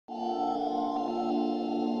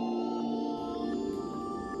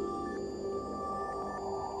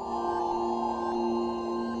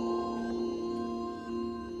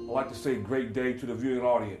like to say great day to the viewing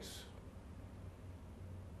audience.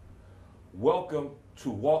 Welcome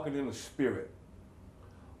to Walking in the Spirit,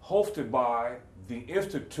 hosted by the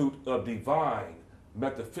Institute of Divine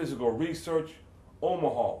Metaphysical Research,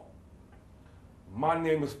 Omaha. My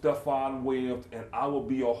name is Stephan Williams, and I will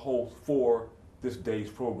be your host for this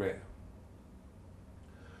day's program.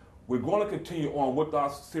 We're going to continue on with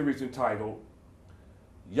our series entitled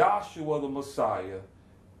Yahshua the Messiah,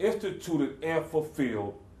 Instituted and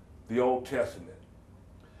Fulfilled the Old Testament.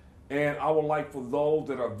 And I would like for those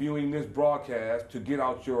that are viewing this broadcast to get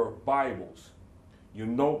out your Bibles, your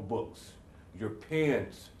notebooks, your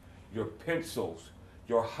pens, your pencils,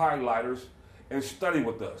 your highlighters, and study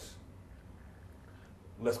with us.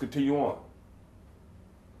 Let's continue on. All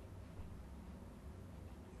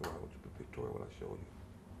right, what's the picture what I showed you?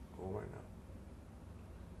 Go right now.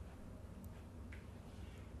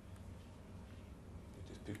 Get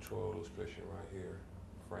this pictorial illustration right here.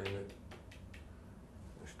 Frame it.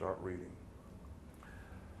 And start reading.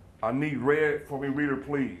 I need read for me, reader,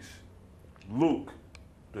 please. Luke,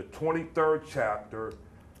 the 23rd chapter,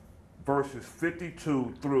 verses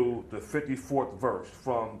 52 through the 54th verse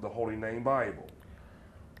from the Holy Name Bible.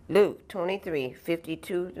 Luke 23,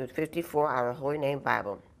 52 to 54, our Holy Name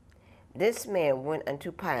Bible. This man went unto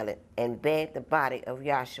Pilate and begged the body of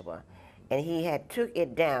Yahshua, and he had took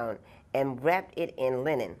it down and wrapped it in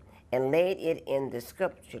linen, and laid it in the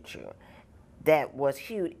sepulchre that was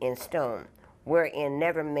hewed in stone, wherein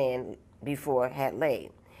never man before had laid.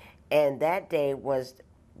 And that day was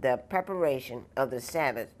the preparation of the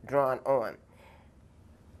Sabbath drawn on.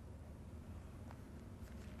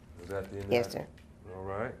 Is that the end? Yes, sir. All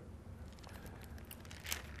right.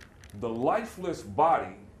 The lifeless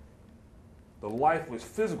body, the lifeless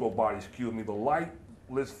physical body, the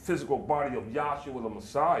lifeless physical body of Yahshua the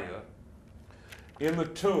Messiah in the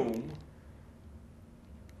tomb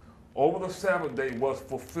over the Sabbath day was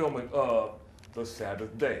fulfillment of the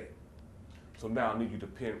Sabbath day. So now I need you to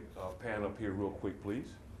pan up here real quick,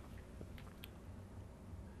 please.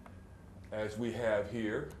 As we have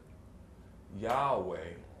here,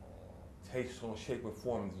 Yahweh takes on shape and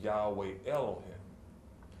form as Yahweh Elohim,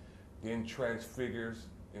 then transfigures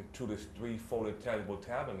into this three-folded tangible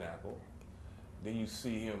tabernacle. Then you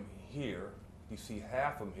see him here, you see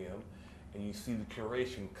half of him, and you see the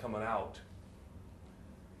creation coming out,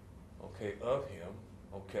 okay, of him,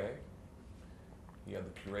 okay? You have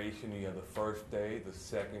the creation, you have the first day, the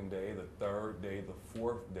second day, the third day, the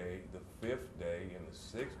fourth day, the fifth day, and the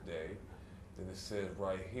sixth day. Then it says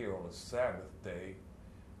right here on the Sabbath day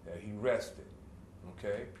that he rested,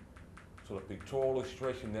 okay? So the pictorial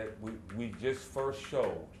illustration that we just first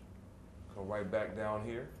showed, come right back down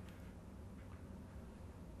here,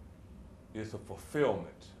 is a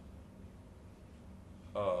fulfillment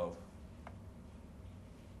of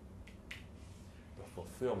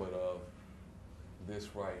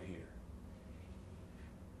this right here.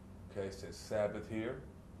 Okay, it says Sabbath here.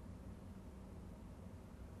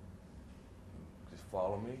 Just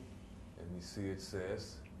follow me, and you see it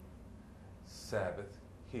says Sabbath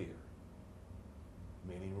here,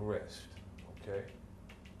 meaning rest, okay?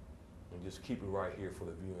 And just keep it right here for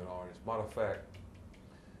the viewing audience. Matter of fact,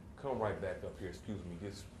 come right back up here, excuse me,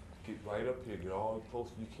 just get right up here, get all the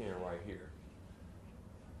close you can right here.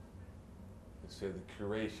 It says the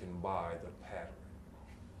curation by the pattern.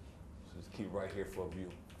 So just keep right here for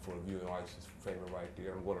the viewing audience's favorite right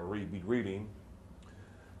there. I'm going to be reading.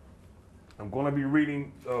 I'm going to be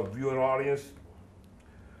reading, viewing audience,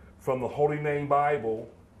 from the Holy Name Bible,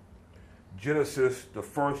 Genesis, the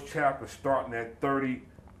first chapter, starting at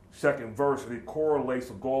 32nd verse, and it correlates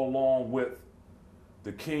or go along with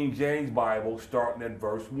the King James Bible, starting at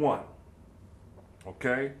verse 1.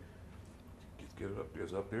 Okay? Just get it up there.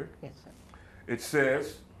 It's up there. Yes, sir. It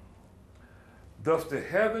says, thus the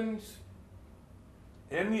heavens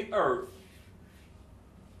and the earth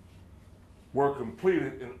were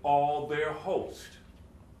completed in all their host.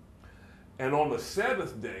 And on the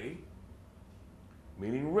seventh day,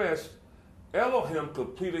 meaning rest, Elohim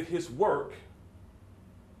completed his work,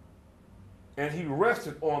 and he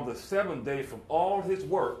rested on the seventh day from all his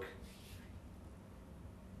work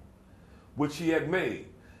which he had made.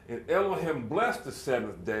 And Elohim blessed the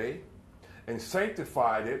seventh day and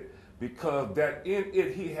sanctified it, because that in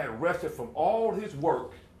it he had rested from all his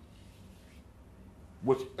work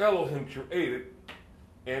which Elohim created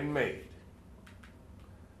and made.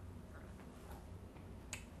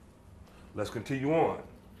 Let's continue on.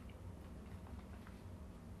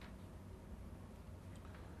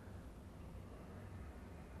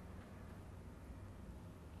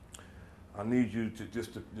 I need you to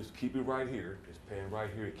just keep it right here. Just pan right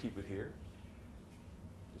here, keep it here.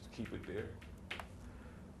 Just Just keep it there.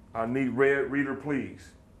 I need read, reader, please.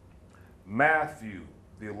 Matthew,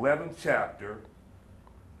 the 11th chapter,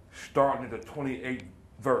 starting at the 28th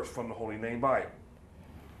verse from the Holy Name Bible.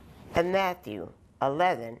 And Matthew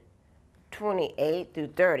 11, 28 through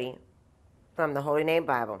 30 from the Holy Name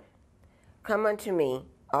Bible. Come unto me,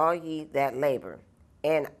 all ye that labor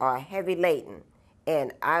and are heavy laden,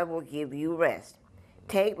 and I will give you rest.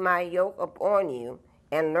 Take my yoke upon you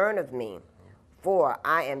and learn of me, for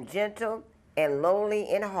I am gentle and lowly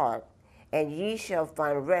in heart, and ye shall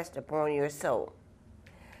find rest upon your soul.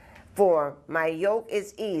 For my yoke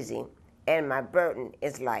is easy and my burden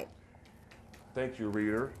is light. Thank you,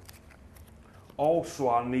 reader. Also,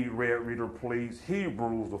 I need read, reader, please.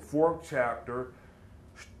 Hebrews, the 4th chapter,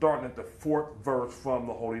 starting at the 4th verse from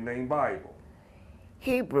the Holy Name Bible.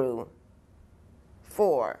 Hebrew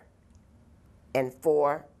 4 and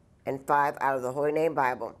 5 out of the Holy Name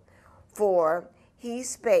Bible. For he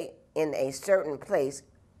spake in a certain place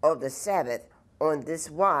of the Sabbath on this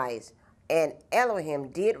wise, and Elohim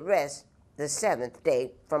did rest the seventh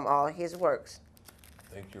day from all his works.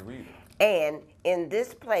 Thank you, reader. And in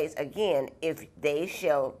this place again, if they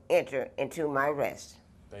shall enter into my rest.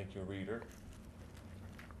 Thank you, reader.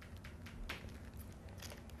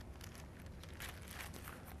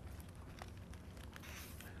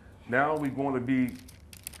 Now we're going to be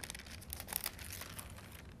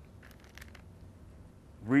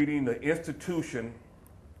reading the institution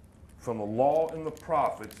from the Law and the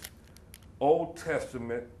Prophets, Old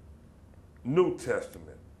Testament, New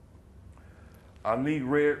Testament. I need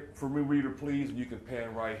read for me, reader, please. You can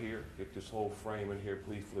pan right here. Get this whole frame in here,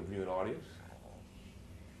 please, for the viewing audience.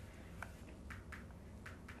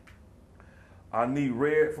 I need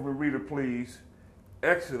read for me, reader, please.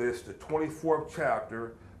 Exodus, the 24th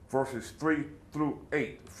chapter, verses 3 through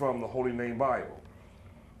 8 from the Holy Name Bible.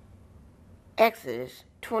 Exodus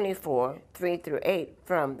 24, 3 through 8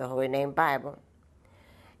 from the Holy Name Bible.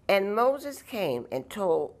 And Moses came and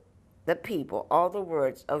told the people all the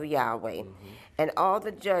words of Yahweh and all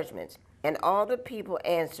the judgments, and all the people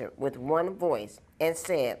answered with one voice and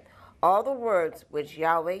said, all the words which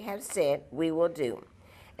Yahweh hath said we will do.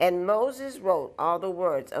 And Moses wrote all the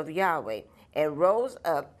words of Yahweh, and rose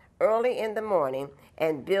up early in the morning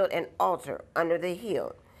and built an altar under the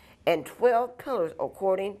hill, and 12 pillars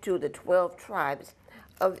according to the 12 tribes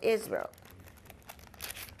of Israel.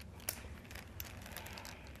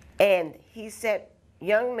 And he set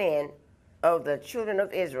young men of the children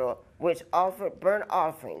of Israel, which offered burnt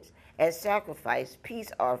offerings and sacrificed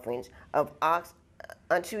peace offerings of ox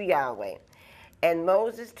unto Yahweh. And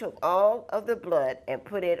Moses took all of the blood and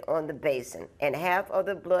put it on the basin, and half of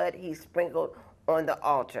the blood he sprinkled on the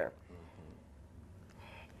altar.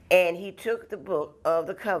 And he took the book of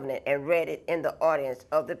the covenant and read it in the audience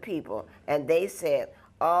of the people. And they said,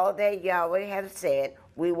 all that Yahweh hath said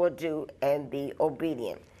we will do, and be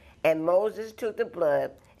obedient. And Moses took the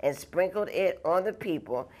blood and sprinkled it on the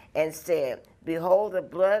people, and said, behold the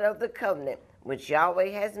blood of the covenant which Yahweh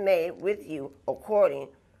has made with you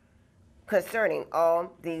concerning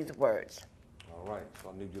all these words. All right,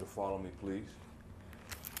 so I need you to follow me, please.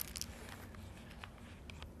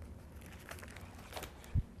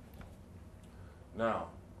 Now,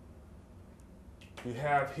 we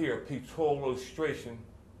have here a pictorial illustration.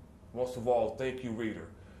 Most of all, thank you, reader.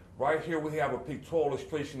 Right here we have a pictorial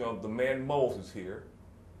illustration of the man Moses here.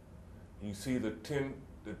 You see the table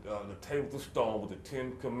of stone with the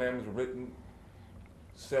 10 commandments written,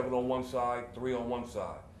 7 on one side, 3 on one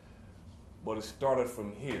side. But it started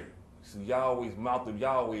from here. See, Yahweh's mouth of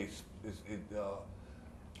Yahweh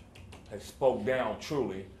has spoke down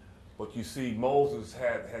truly. But you see, Moses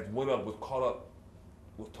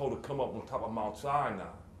was told to come up on top of Mount Sinai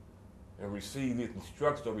and receive these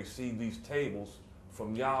instructions, or receive these tables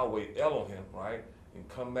from Yahweh Elohim, right? And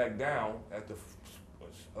come back down at the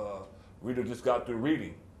reader just got through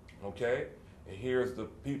reading, okay? And here's the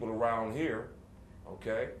people around here,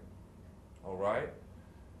 okay? All right?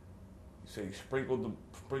 So he sprinkled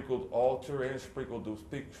the altar and sprinkled the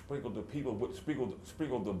people,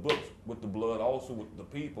 sprinkled the books with the blood, also with the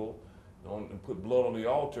people, and put blood on the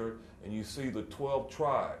altar. And you see the 12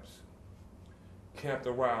 tribes camped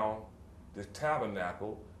around this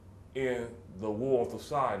tabernacle in the wall of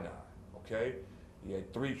Sinai. Okay, you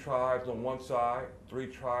had 3 tribes on one side, 3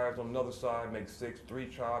 tribes on another side makes 6, 3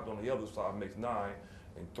 tribes on the other side makes 9,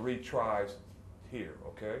 and 3 tribes here.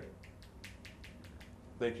 Okay.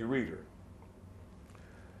 Thank you, reader.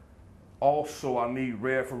 Also, I need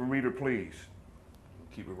read from a reader, please.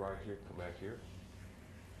 Keep it right here. Come back here.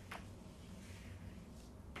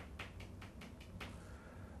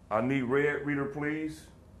 I need read, reader, please,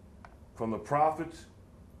 from the prophets,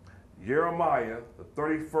 Jeremiah, the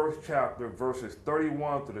 31st chapter, verses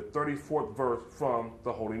 31 to the 34th verse from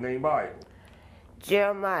the Holy Name Bible.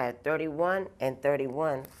 Jeremiah 31 and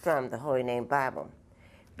 31 from the Holy Name Bible.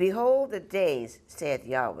 Behold the days, saith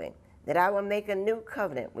Yahweh, that I will make a new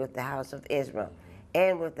covenant with the house of Israel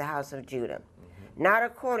and with the house of Judah, not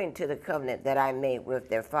according to the covenant that I made with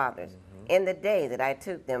their fathers in the day that I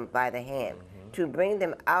took them by the hand to bring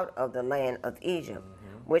them out of the land of Egypt,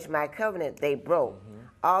 which my covenant they broke,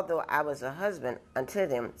 although I was a husband unto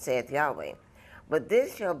them, saith Yahweh. But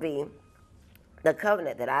this shall be the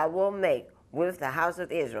covenant that I will make with the house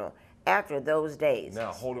of Israel after those days.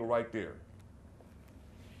 Now, hold it right there.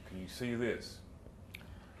 Can you see this?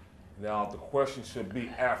 Now, the question should be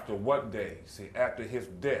after what day? See, after his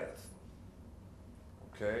death.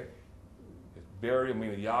 Okay? His burial,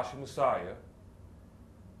 meaning Yahshua Messiah,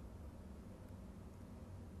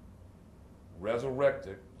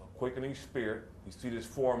 resurrected, a quickening spirit. You see this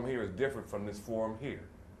form here is different from this form here.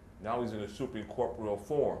 Now he's in a superincorporeal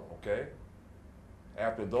form, okay?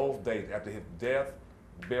 After those days, after his death,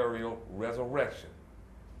 burial, resurrection,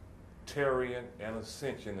 tarrying and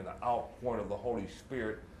ascension and the outpouring of the Holy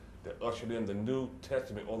Spirit that ushered in the New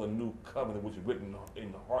Testament or the New Covenant, which is written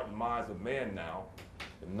in the heart and minds of man now,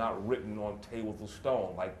 and not written on tables of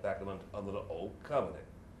stone like back under the Old Covenant.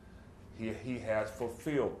 He has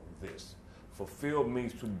fulfilled this. Fulfilled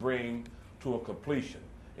means to bring to a completion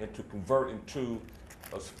and to convert into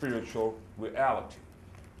a spiritual reality.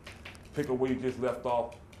 Pick up where you just left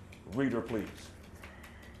off. Reader, please.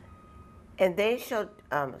 And they shall,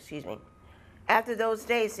 after those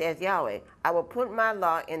days, saith Yahweh, I will put my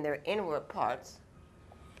law in their inward parts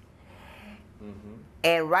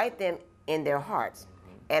and write them in their hearts.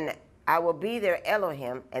 And I will be their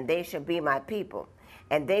Elohim, and they shall be my people.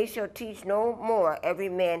 And they shall teach no more every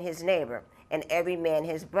man his neighbor, and every man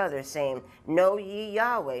his brother, saying, Know ye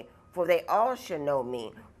Yahweh, for they all shall know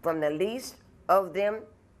me, from the least of them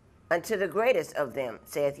unto the greatest of them,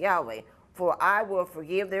 saith Yahweh. For I will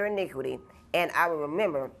forgive their iniquity, and I will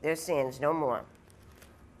remember their sins no more.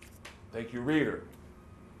 Thank you, reader.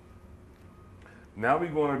 Now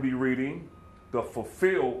we're going to be reading the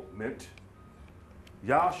fulfillment.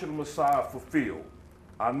 Yahshua Messiah fulfilled.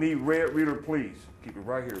 I need red reader, please. Keep it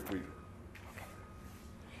right here, reader.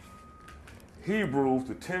 Hebrews,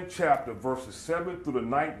 the 10th chapter, verses 7 through the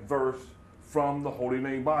 9th verse from the Holy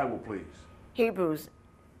Name Bible, please. Hebrews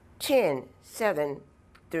 10, 7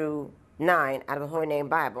 through 9 out of the Holy Name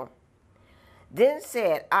Bible. Then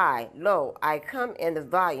said I, Lo, I come in the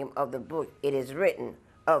volume of the book. It is written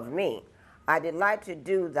of me. I delight to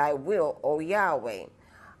do thy will, O Yahweh.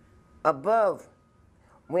 Above,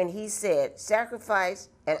 when he said, Sacrifice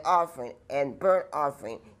and offering and burnt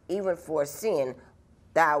offering, even for sin,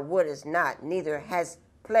 thou wouldest not, neither hast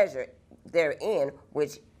pleasure therein,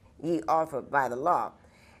 which ye offer by the law.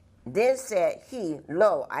 Then said he,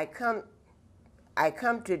 Lo, I come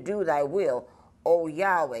to do thy will, O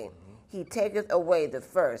Yahweh. He taketh away the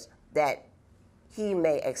first, that he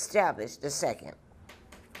may establish the second.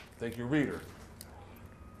 Thank you, reader.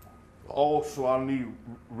 Also, I need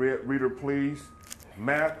reader, please.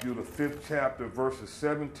 Matthew, the 5th chapter, verses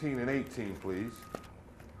 17 and 18, please.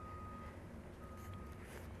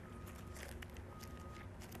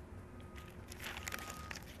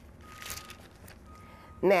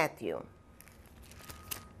 Matthew.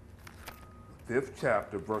 5th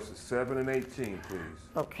chapter, verses 7 and 18, please.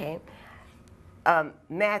 Okay.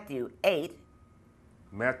 Matthew 8.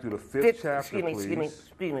 Matthew, the 5th chapter, please.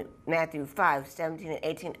 Excuse me. Matthew 5, 17 and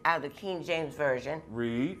 18 out of the King James Version.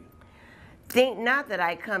 Read. Think not that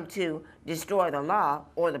I come to destroy the law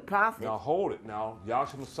or the prophets. Now hold it. Now,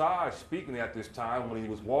 Yahshua Messiah is speaking at this time when he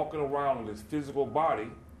was walking around in his physical body.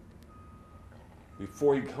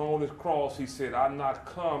 Before he hung on his cross, he said, I not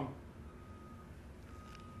come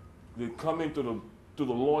into the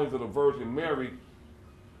loins of the Virgin Mary.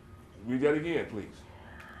 Read that again, please.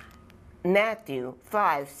 Matthew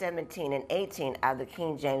 5, 17 and 18 out of the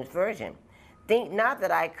King James Version. Think not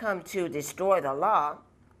that I come to destroy the law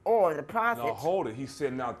or the prophets. Now hold it. He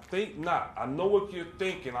said, now think not. I know what you're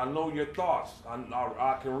thinking. I know your thoughts.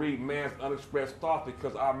 I can read man's unexpressed thoughts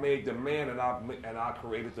because I made the man and I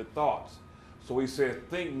created the thoughts. So he says,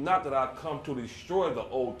 think not that I come to destroy the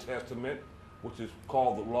Old Testament, which is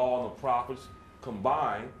called the law and the prophets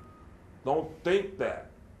combined. Don't think that.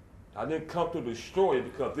 I didn't come to destroy it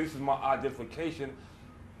because this is my identification.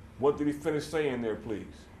 What did he finish saying there, please?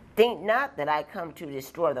 Think not that I come to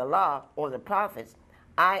destroy the law or the prophets.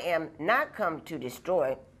 I am not come to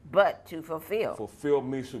destroy, but to fulfill. Fulfill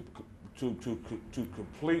means to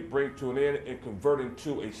complete, bring to an end, and convert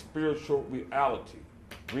into a spiritual reality.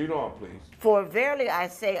 Read on, please. For verily I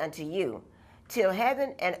say unto you, till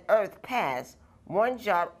heaven and earth pass, one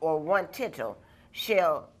jot or one tittle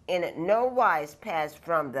shall in no wise pass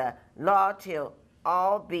from the law till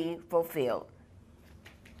all be fulfilled.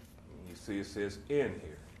 You see it says in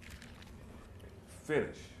here.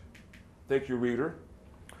 Finish. Thank you, reader.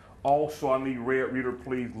 Also, I need reader,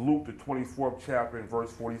 please, Luke, the 24th chapter and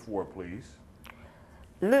verse 44, please.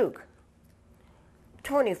 Luke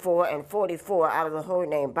 24 and 44 out of the Holy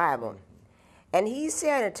Name Bible. And he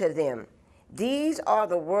said unto them, these are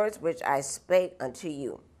the words which I spake unto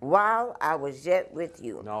you, while I was yet with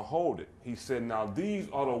you. Now hold it. He said, now these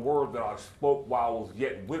are the words that I spoke while I was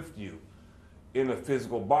yet with you in the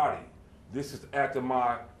physical body. This is after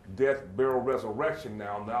my death, burial, resurrection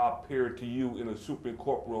now. Now I appear to you in a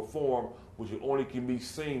superincorporeal form, which only can be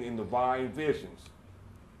seen in divine visions.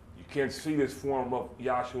 You can't see this form of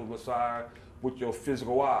Yahshua Messiah with your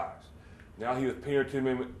physical eyes. Now he appeared to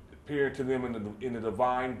them in the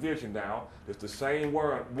divine vision. Now it's the same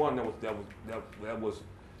one that was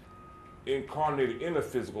incarnated in a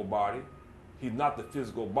physical body. He's not the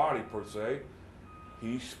physical body per se.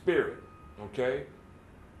 He's spirit. Okay.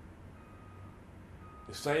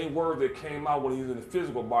 The same word that came out when he's in the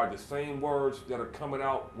physical body, the same words that are coming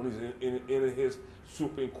out when he's in his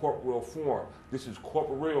superincorporeal form. This is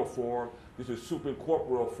corporeal form. This is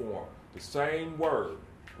superincorporeal form. The same word.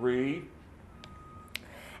 Read.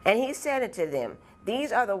 And he said unto them,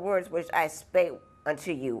 these are the words which I spake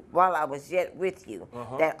unto you while I was yet with you,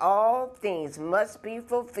 that all things must be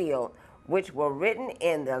fulfilled which were written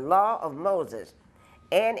in the law of Moses,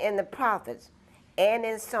 and in the prophets, and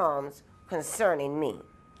in Psalms concerning me.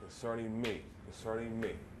 Concerning me. Concerning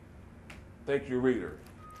me. Thank you, reader.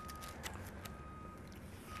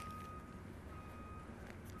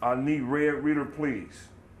 I need reader, please.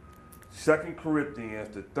 2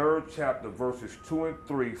 Corinthians, the 3rd chapter, verses 2 and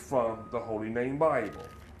 3 from the Holy Name Bible.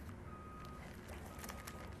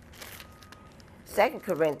 2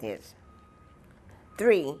 Corinthians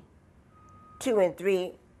 3, 2 and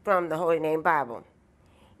 3 from the Holy Name Bible.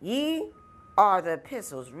 Ye are the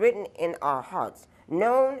epistles written in our hearts,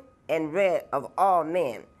 known and read of all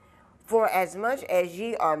men. For as much as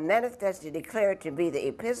ye are manifestly declared to be the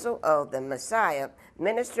epistle of the MessiYah,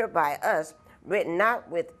 ministered by us, written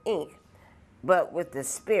not with ink, but with the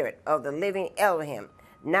Spirit of the living Elohim,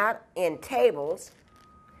 not in tables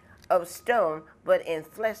of stone, but in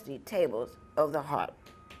fleshly tables of the heart.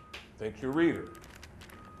 Thank you, reader.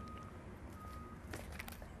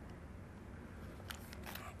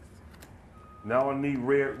 Now I need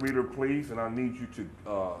reader, please, and I need you to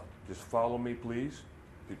just follow me, please.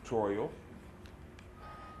 Pictorial.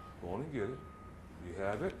 Go on and get it. You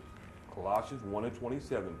have it. Colossians 1 and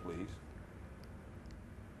 27, please.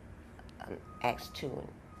 Acts 2.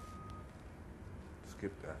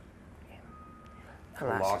 Skip that. Yeah.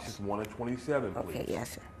 Colossians 1 and 27, please. Okay,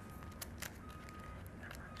 yes, sir.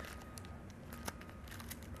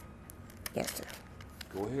 Yes, sir.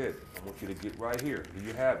 Go ahead. I want you to get right here. Here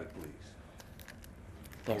you have it, please.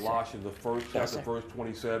 Yes, Colossians, the 1st chapter, sir. verse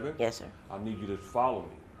 27. Yes, sir. I need you to follow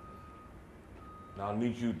me. Now I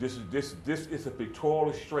need you, this is a pictorial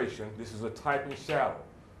illustration. This is a type and shadow.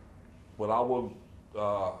 But I will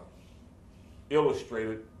illustrate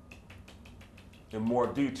it in more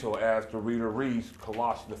detail as the reader reads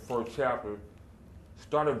Colossians, the 1st chapter,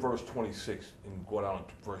 start at verse 26 and go down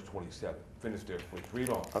to verse 27. Finish there, please. Read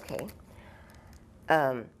on. Okay.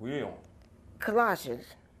 Read on. Colossians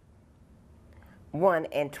 1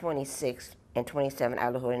 and 26 and 27 out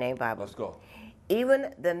of the Holy Name Bible. Let's go.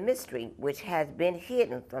 Even the mystery which has been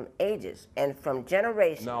hidden from ages and from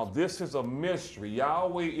generations. Now this is a mystery.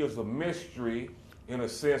 Yahweh is a mystery in a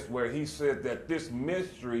sense where he said that this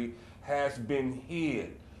mystery has been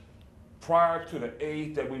hid prior to the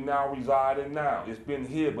age that we now reside in now. It's been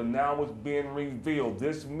hid, but now it's being revealed,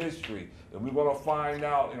 this mystery. And we're going to find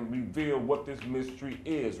out and reveal what this mystery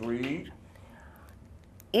is. Read.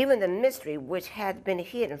 Even the mystery which hath been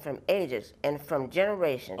hidden from ages and from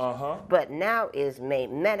generations, but now is made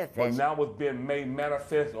manifest. But now it's been made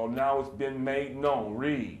manifest, or now it's been made known.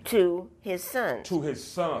 Read. To his sons. To his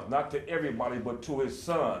sons. Not to everybody, but to his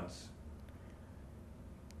sons.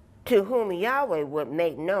 To whom Yahweh would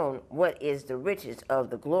make known what is the riches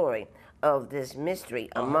of the glory of this mystery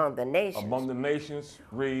among the nations. Among the nations,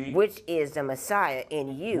 read. Which is the Messiah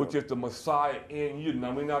in you. Which is the Messiah in you.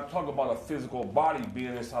 Now, we're not talking about a physical body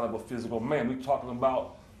being inside of a physical man. We're talking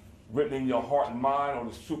about written in your heart and mind, or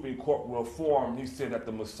the superincorporeal form. He said that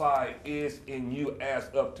the Messiah is in you as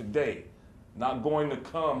of today. Not going to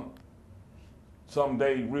come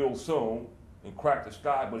someday real soon and crack the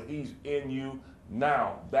sky, but he's in you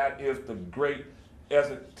now. That is the great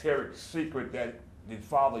esoteric secret that the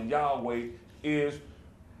Father Yahweh is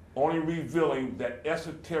only revealing that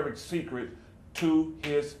esoteric secret to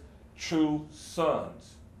his true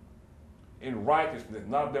sons in righteousness,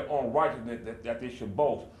 not their own righteousness that they should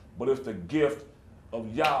boast, but it's the gift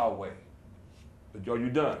of Yahweh. Are you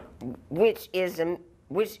done? Which is the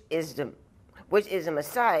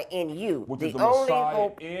Messiah in you, Which the is the only Messiah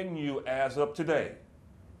hope in you as of today.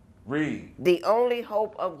 Read. The only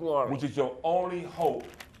hope of glory. Which is your only hope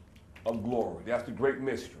of glory. That's the great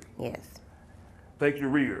mystery. Yes. Thank you,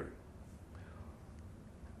 reader.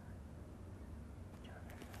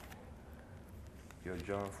 Yeah,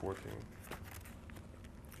 John 14.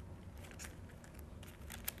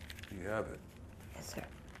 You have it. Yes, sir.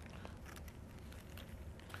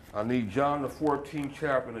 I need John the 14th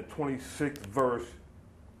chapter and the 26th verse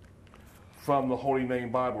from the Holy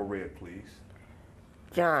Name Bible read, please.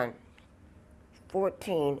 John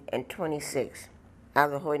 14 and 26 out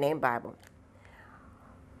of the Holy Name Bible.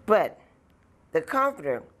 But the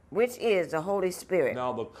Comforter, which is the Holy Spirit.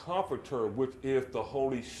 Now the Comforter, which is the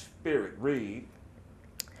Holy Spirit, read.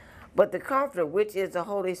 But the Comforter, which is the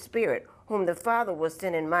Holy Spirit, whom the Father will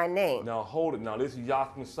send in my name. Now hold it. Now this is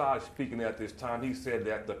Yahshua speaking at this time. He said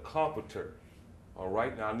that the Comforter. All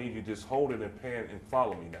right. Now I need you to just hold it and pan and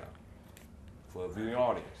follow me now. For the viewing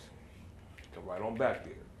audience. Come right on back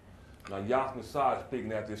there. Now Yahshua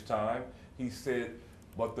speaking at this time. He said,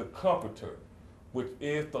 but the Comforter, which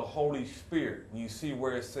is the Holy Spirit. You see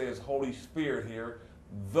where it says Holy Spirit here.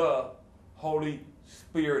 The Holy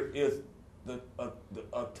Spirit is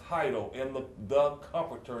a title, and the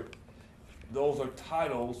Comforter. Those are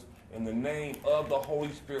titles in the name of the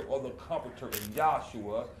Holy Spirit or the Comforter of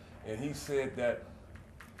Yahshua. And he said that,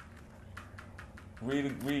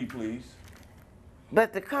 read please.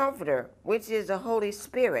 But the Comforter, which is the Holy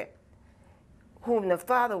Spirit, whom the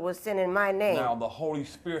Father will send in my name. Now the Holy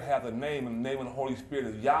Spirit has a name, and the name of the Holy Spirit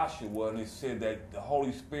is Yahshua. And he said that the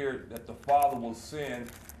Holy Spirit that the Father will send,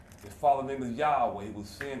 his Father's name is Yahweh. He will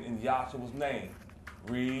send in Yahshua's name.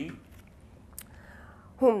 Read.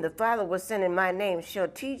 Whom the Father will send in my name shall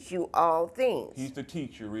teach you all things. He's the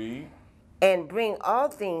teacher, read. And bring all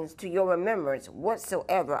things to your remembrance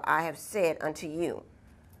whatsoever I have said unto you.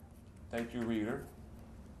 Thank you, reader.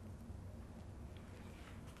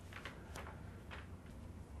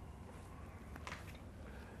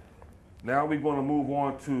 Now we're going to move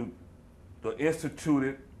on to the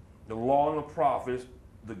instituted, the law and the prophets,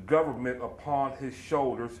 the government upon his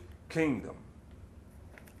shoulders, kingdom.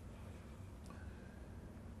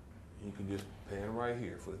 You can just pan right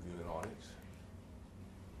here for the viewing audience.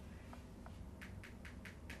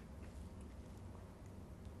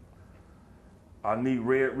 I need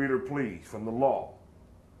reader, please, from the law.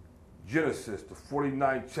 Genesis, the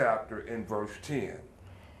 49th chapter, in verse 10.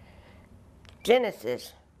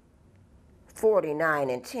 Genesis 49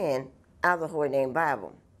 and 10 out of the Holy Name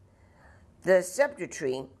Bible. The scepter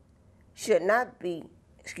tree should not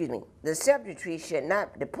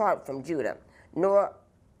depart from Judah, nor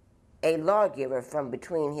a lawgiver from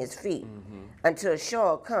between his feet, until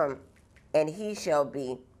shall come, and he shall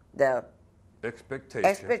be the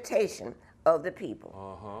expectation of the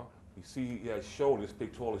people. You see he has shoulder, this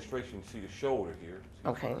pictorial illustration, you see the shoulder here.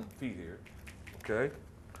 Okay. Feet here. Okay.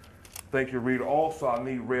 Thank you, reader. Also, I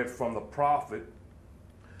need read from the prophet,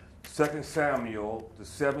 2 Samuel, the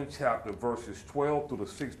 7th chapter, verses 12 through the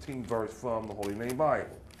 16th verse from the Holy Name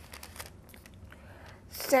Bible.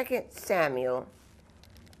 2 Samuel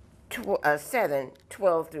 7,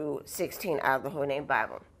 12 through 16 out of the Holy Name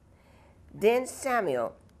Bible. Then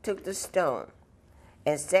Samuel took the stone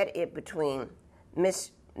and set it between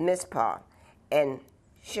Mizpah and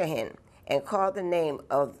Shunem, and called the name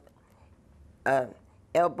of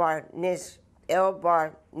El-Bar-Nisher,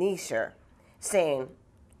 saying,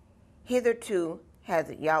 hitherto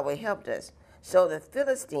hath Yahweh helped us. So the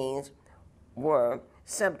Philistines were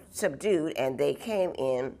subdued, and they came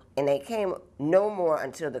no more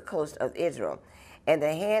until the coast of Israel. And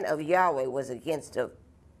the hand of Yahweh was against the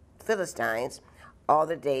Philistines all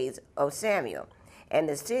the days of Samuel. And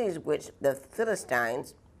the cities which the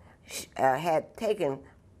Philistines had taken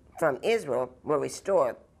from Israel were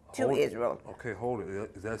restored to Israel. Okay, hold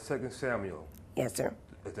it. Is that 2 Samuel? Yes, sir.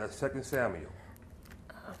 Is that 2 Samuel?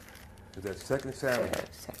 Is that 2 Samuel?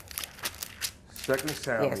 2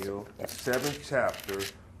 Samuel, yes. 7th chapter,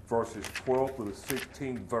 verses 12 to the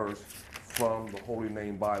 16th verse from the Holy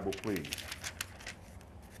Name Bible, please.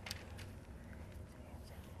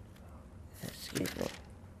 Excuse me.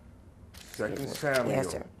 2 Samuel, Yes,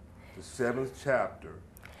 sir. the 7th chapter,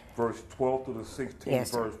 verse 12 to the 16th Yes,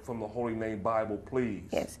 sir. verse from the Holy Name Bible, please.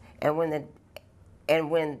 Yes. And when And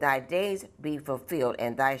when thy days be fulfilled,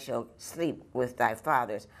 and thou shalt sleep with thy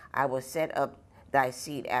fathers, I will set up thy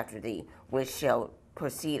seed after thee, which shall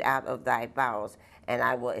proceed out of thy bowels, and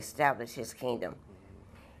I will establish his kingdom.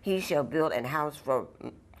 He shall build an house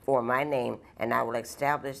for my name, and I will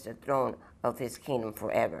establish the throne of his kingdom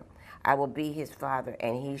forever. I will be his father,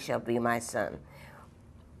 and he shall be my son.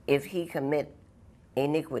 If he commit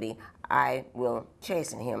iniquity, I will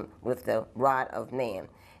chasten him with the rod of man,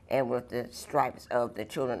 and with the stripes of the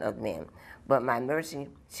children of men. But my mercy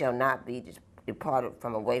shall not be departed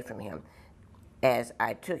from away from him, as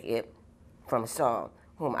I took it from Saul,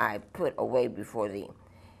 whom I put away before thee.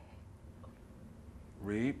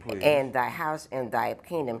 Read, please. And thy house and thy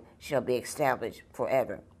kingdom shall be established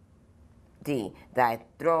forever. Thy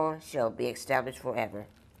throne shall be established forever.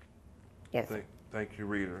 Yes. Thank you,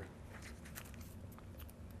 reader.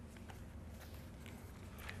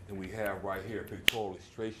 And we have right here a pictorial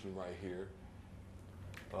illustration right here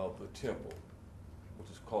of the temple, which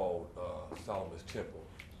is called Solomon's Temple.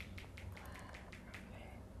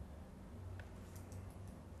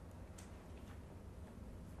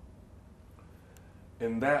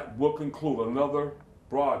 And that will conclude another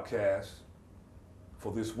broadcast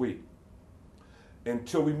for this week.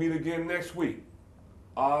 Until we meet again next week,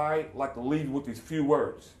 I'd like to leave you with these few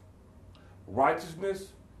words. Righteousness,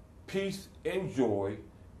 peace, and joy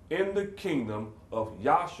in the kingdom of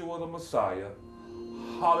Yahshua the Messiah.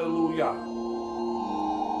 Hallelujah.